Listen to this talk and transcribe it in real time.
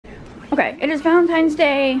Okay, it is Valentine's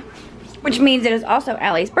Day, which means it is also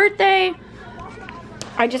Allie's birthday.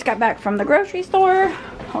 I just got back from the grocery store.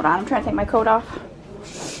 Hold on, I'm trying to take my coat off.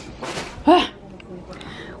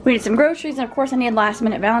 We need some groceries, and of course I need last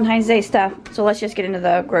minute Valentine's Day stuff. So let's just get into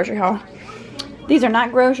the grocery haul. These are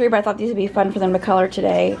not grocery, but I thought these would be fun for them to color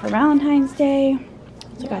today for Valentine's Day.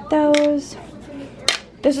 So I got those.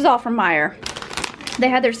 This is all from MEIJER. They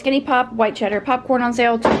had their Skinny Pop white cheddar popcorn on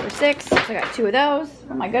sale, 2 for $6. So I got 2 of those.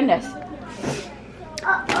 Oh my goodness.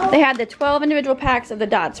 They had the 12 individual packs of the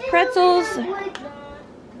Dots pretzels.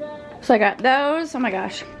 So I got those. Oh my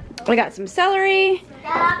gosh. I got some celery.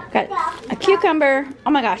 Got a cucumber. Oh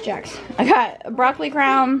my gosh, Jax. I got a broccoli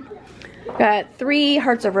crown. Got 3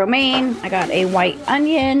 hearts of romaine. I got a white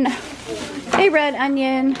onion. A red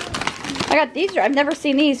onion. I got these. I've never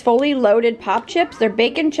seen these. Fully loaded pop chips. They're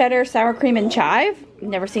bacon, cheddar, sour cream, and chive.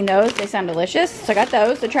 Never seen those. They sound delicious. So I got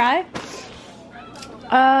those to try.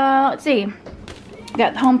 Let's see.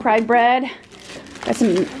 Got home fried bread. Got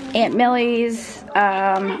some Aunt Millie's,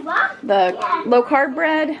 the low carb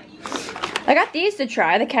bread. I got these to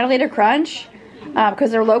try, the Catalina Crunch,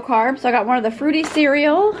 because they're low carb. So I got one of the fruity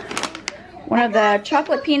cereal, one of the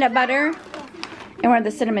chocolate peanut butter, and one of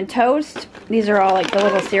the cinnamon toast. These are all like the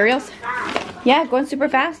little cereals. Yeah, going super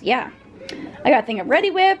fast. Yeah. I got a thing of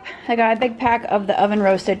Ready Whip. I got a big pack of the oven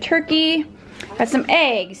roasted turkey. Got some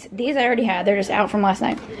eggs. These I already had. They're just out from last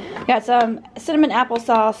night. Got some cinnamon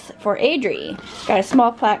applesauce for Adri. Got a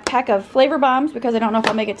small pack of flavor bombs because I don't know if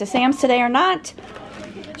I'll make it to Sam's today or not.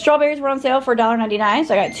 Strawberries were on sale for $1.99,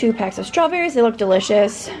 so I got 2 packs of strawberries. They look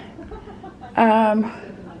delicious. I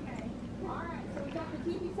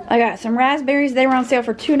got some raspberries. They were on sale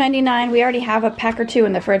for $2.99. We already have a pack or 2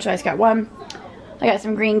 in the fridge, so I just got 1. I got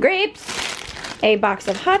some green grapes. A box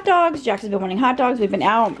of hot dogs. Jax has been wanting hot dogs. We've been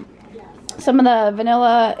out. Some of the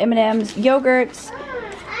vanilla M&M's yogurts.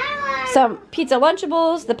 Some pizza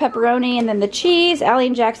Lunchables, the pepperoni, and then the cheese. Allie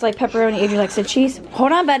and Jax like pepperoni. Adrian likes the cheese.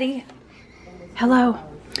 Hold on, buddy. Hello.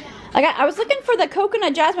 I was looking for the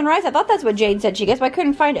coconut jasmine rice. I thought that's what Jade said she gets, but I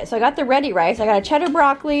couldn't find it. So I got the ready rice. I got a cheddar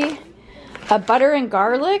broccoli, a butter and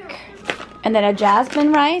garlic, and then a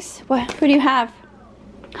jasmine rice. What? Who do you have?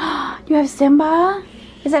 You have Simba?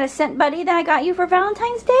 Is that a scent buddy that I got you for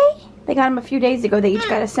Valentine's Day? They got him a few days ago. They each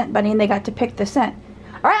got a scent bunny, and they got to pick the scent.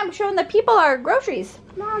 All right, I'm showing the people our groceries.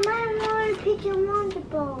 Mom, I want to pick a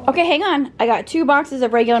Wonderful. Okay, hang on. I got 2 boxes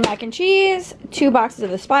of regular mac and cheese, 2 boxes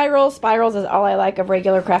of the spirals. Spirals is all I like of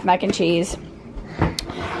regular Kraft mac and cheese.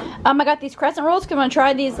 I got these crescent rolls because I'm going to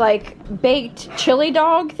try these like baked chili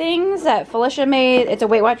dog things that Felicia made. It's a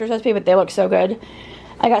Weight Watchers recipe, but they look so good.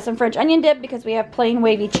 I got some French onion dip because we have plain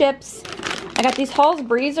wavy chips. I got these Hall's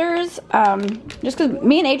Breezers just because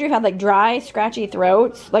me and Adrian had like dry, scratchy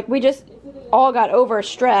throats. Like we just all got over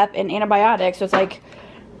strep and antibiotics, so it's like,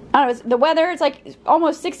 I don't know, the weather, it's like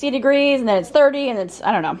almost 60 degrees and then it's 30 and it's,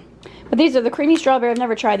 I don't know. But these are the creamy strawberry. I've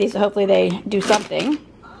never tried these, so hopefully they do something.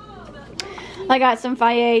 I got some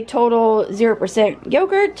Faye Total 0%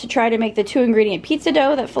 yogurt to try to make the 2-ingredient pizza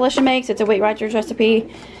dough that Felicia makes. It's a Weight Watchers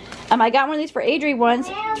recipe. I got one of these for Adri once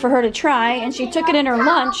for her to try, and she took it in her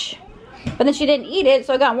lunch, but then she didn't eat it,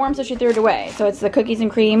 so it got warm, so she threw it away. So it's the cookies and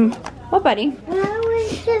cream. What, buddy?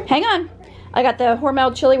 Hang on. I got the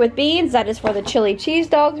Hormel chili with beans. That is for the chili cheese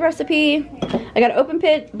dogs recipe. I got open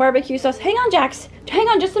pit barbecue sauce. Hang on, Jax. Hang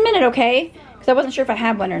on just a minute, okay? Because I wasn't sure if I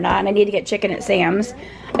had one or not, and I need to get chicken at Sam's.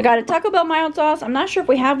 I got a Taco Bell mild sauce. I'm not sure if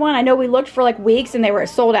we have one. I know we looked for like weeks, and they were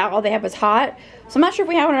sold out. All they had was hot. So I'm not sure if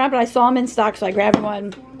we have one or not, but I saw them in stock, so I grabbed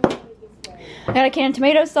one. I got a can of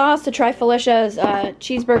tomato sauce to try Felicia's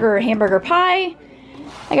cheeseburger or hamburger pie.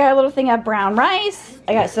 I got a little thing of brown rice.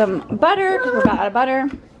 I got some butter, because we're about out of butter.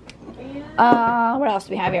 What else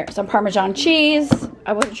do we have here? Some Parmesan cheese.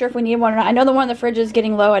 I wasn't sure if we needed one or not. I know the one in the fridge is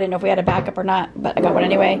getting low. I didn't know if we had a backup or not, but I got one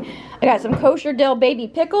anyway. I got some kosher dill baby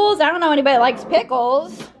pickles. I don't know anybody that likes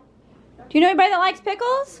pickles. Do you know anybody that likes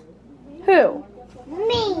pickles? Who?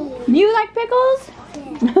 Me. You like pickles?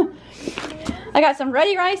 Yeah. I got some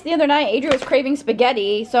ready rice the other night. Adrian was craving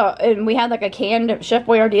spaghetti, and we had like a canned Chef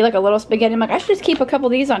Boyardee, like a little spaghetti. I'm like, I should just keep a couple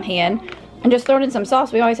of these on hand and just throw it in some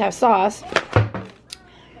sauce. We always have sauce.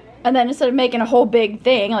 And then instead of making a whole big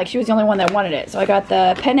thing, like she was the only one that wanted it. So I got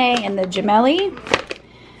the penne and the gemelli.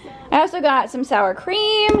 I also got some sour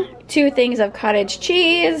cream, 2 things of cottage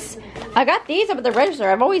cheese. I got these up at the register.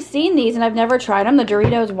 I've always seen these and I've never tried them. The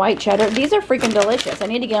Doritos white cheddar. These are freaking delicious. I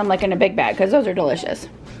need to get them like in a big bag because those are delicious.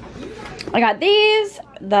 I got these,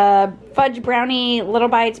 the fudge brownie little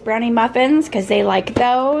bites brownie muffins because they like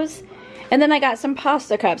those. And then I got some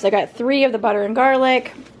pasta cups. I got 3 of the butter and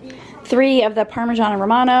garlic, 3 of the Parmesan and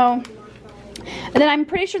Romano. And then I'm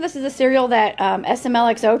pretty sure this is a cereal that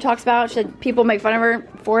SMLXO talks about. People make fun of her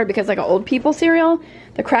for it because like an old people cereal.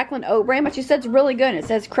 The Cracklin' Oat brand, but she said it's really good. It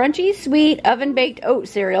says crunchy, sweet, oven-baked oat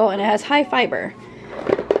cereal, and it has high fiber.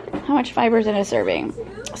 How much fiber is in a serving?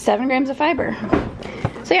 7 grams of fiber.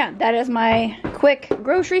 So yeah, that is my quick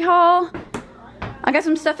grocery haul. I got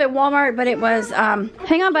some stuff at Walmart, but it was,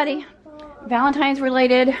 hang on buddy, Valentine's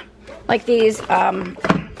related. Like these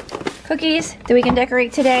cookies that we can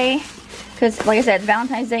decorate today. Because, like I said, it's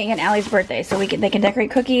Valentine's Day and Allie's birthday, so they can decorate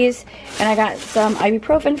cookies. And I got some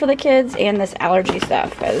ibuprofen for the kids and this allergy stuff.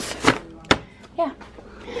 Because, yeah.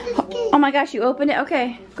 Oh my gosh, you opened it?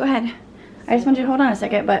 Okay, go ahead. I just want you to hold on a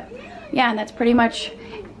second, but yeah, and that's pretty much.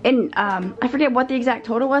 And I forget what the exact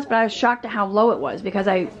total was, but I was shocked at how low it was because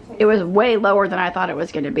it was way lower than I thought it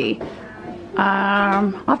was going to be.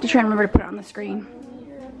 I'll have to try and remember to put it on the screen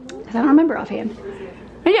because I don't remember offhand.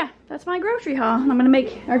 But yeah, that's my grocery haul. I'm gonna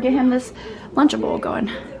get him this Lunchable going.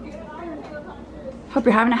 Hope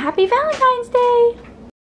you're having a happy Valentine's Day.